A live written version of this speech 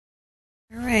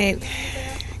Alright,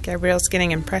 Gabrielle's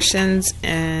getting impressions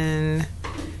and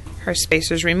her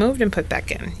spacers removed and put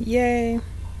back in. Yay!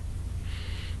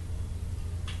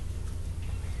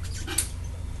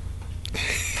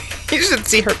 You should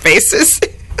see her faces.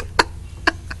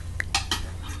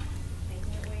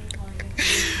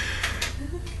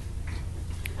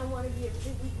 I want to be able to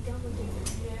eat gum again.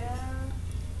 Yeah.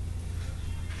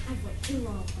 I've went too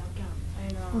long without gum.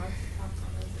 I know.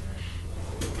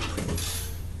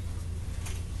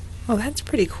 Oh, that's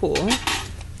pretty cool.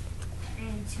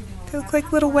 They look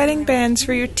like little wedding bands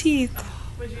for your teeth.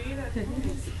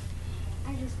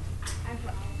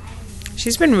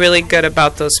 She's been really good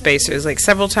about those spacers. Like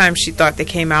several times she thought they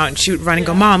came out and she would run and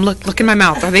go, "Mom, look in my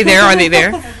mouth. Are they there? Are they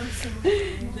there?" There,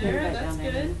 that's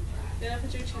good. Then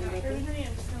put your chin up. Honey,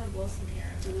 I'm just gonna blow some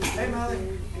air. Hey, Molly.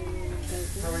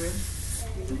 How are you?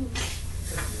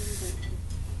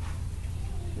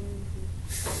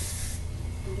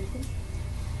 There you go.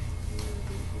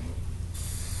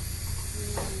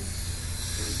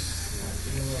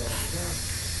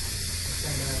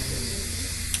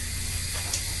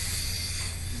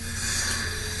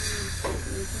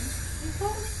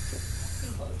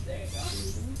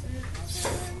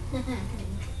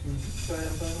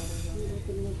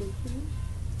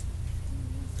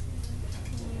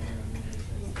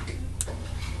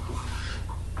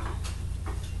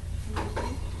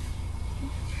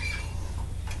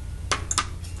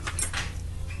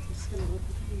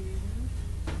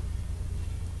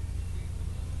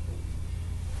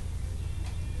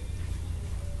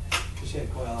 She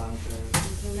had coil on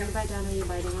for. You bite down, are you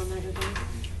biting on that again?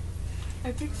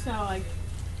 I think so, like.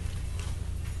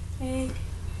 Hey.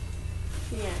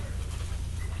 Yeah.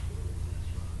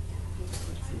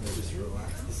 Just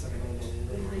relax the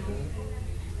second.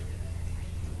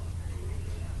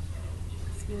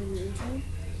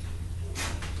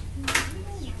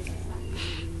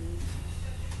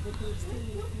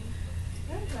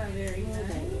 That's not very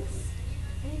nice.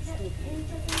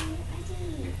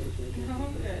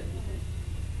 Oh, good.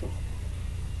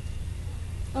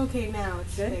 Okay, now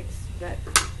it's fixed. Good.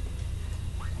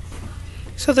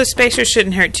 So the spacers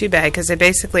shouldn't hurt too bad because they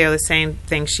basically are the same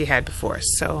thing she had before.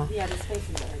 So Yeah, the space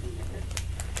is already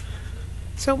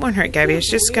there. it won't hurt, Gabby. It's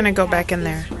just gonna go back in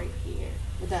there. Right here.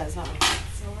 It does, huh?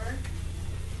 Silver.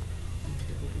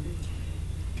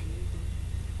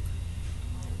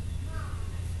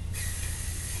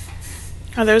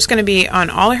 Are those gonna be on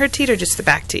all of her teeth or just the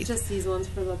back teeth? Just these ones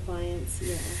for the clients,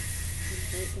 yeah.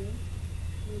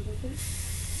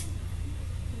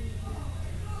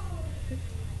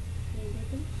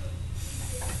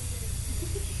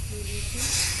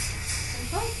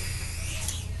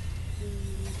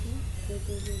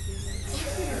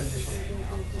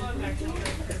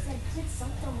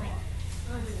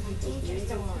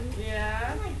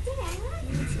 Yeah.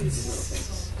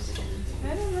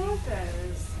 I don't know what that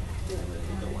is.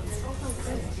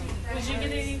 Did you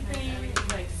get anything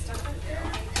like stuck up there?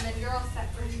 And then you're all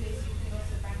set for Tuesday, so you can go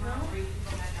sit by mom, or you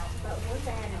can go back out. But once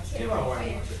I had a kid, Give out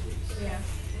wine once a week. Yeah.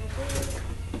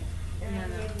 and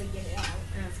I was able to get it out.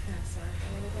 And it's kind of sore a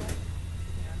little bit.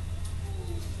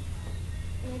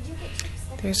 And I do get chips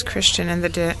like There's Christian in the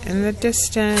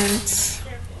distance.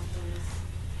 Careful.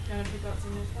 You want to pick out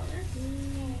some new color?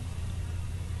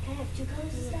 Can I have two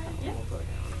colors of that? Yeah.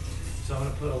 So I'm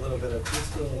gonna put a little bit of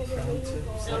distal crown tip.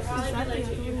 It'll probably be like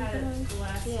what you had it the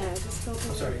last. Yeah, just go I'm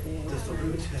sorry, distal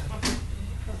root.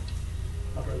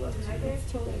 Upper left. My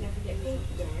parents told me never to get paid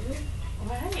again.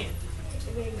 Right.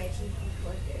 It made my teeth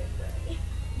look good, but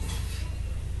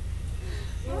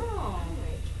Oh. I'm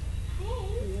like, hey.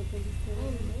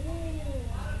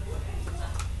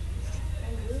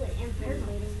 I'm really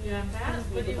imperfect. You want that?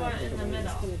 What do you want in the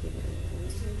middle?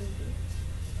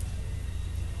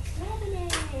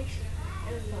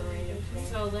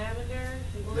 So lavender,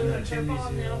 blue, Then and purple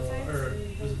on the outside? or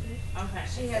was it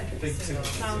Okay. big single?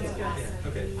 Sounds good. Yeah,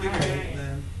 okay. All Figure eight right.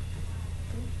 then.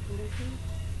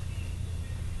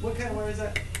 What kind of wire is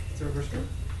that? It's a reverse curve?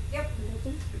 Yep.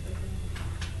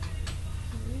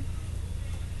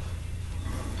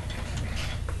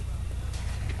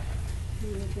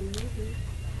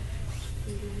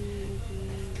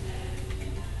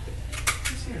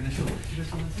 What's your initial? You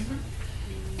just want to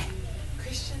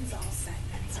Christian's all set,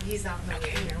 so he's out in the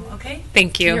waiting room, okay?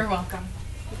 Thank you. You're welcome.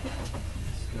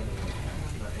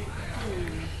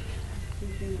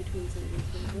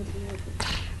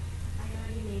 I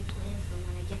already made plans for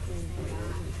when I get this thing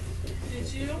out. Did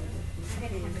you? I'm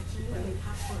gonna have a tea and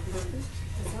popcorn.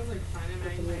 That sounds like fun. Am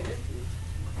I invited?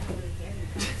 I would have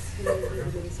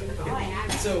everything. All I have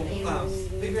is So,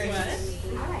 Sunday. figure eight. What?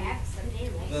 All I have is Sunday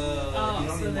and The, you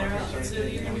don't so need they're markers all- or so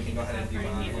anything, you're and we can go ahead and gonna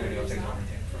debond. keep We're gonna go take one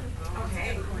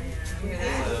Okay.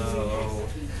 So,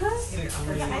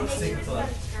 six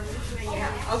left.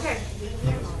 Okay.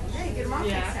 Hey, get them off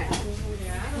Yeah. next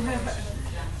time.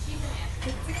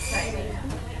 It's exciting.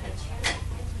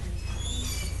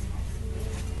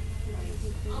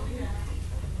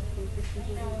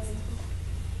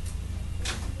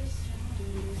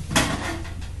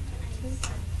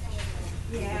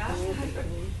 Yeah. An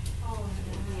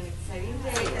exciting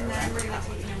day, and then we're gonna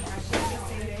take an impression the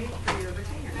same day for your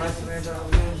retainer. Hi, Samantha. How are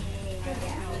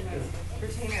you doing?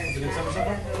 Retainers. Did you get some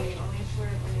supper?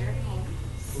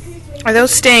 Are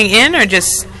those staying in or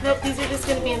just? Nope, these are just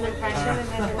going to be an impression, and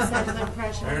then we'll send the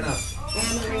impression Fair enough.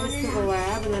 and the rings to the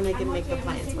lab, and then they can make the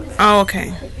plans with it. Oh,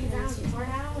 okay.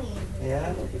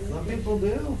 Yeah, some people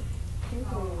do.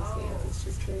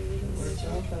 Works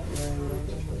out that way.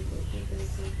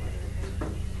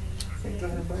 Go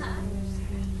ahead, bud.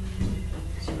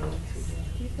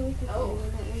 Oh,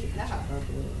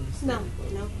 No,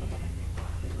 no.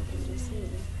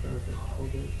 Perfect. Hold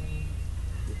it.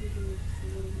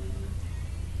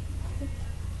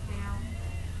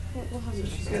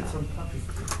 She's got some puppies.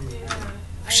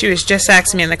 She was just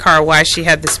asking me in the car why she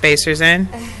had the spacers in.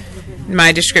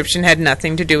 My description had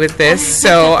nothing to do with this,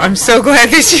 so I'm so glad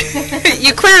that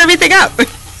you cleared everything up.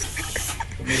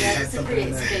 Yeah, it's a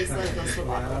pretty space like this will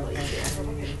probably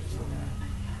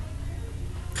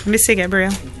Let me see,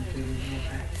 Gabrielle.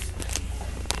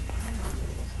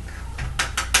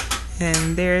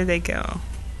 And there they go.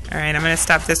 All right, I'm going to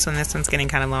stop this one. This one's getting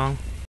kind of long.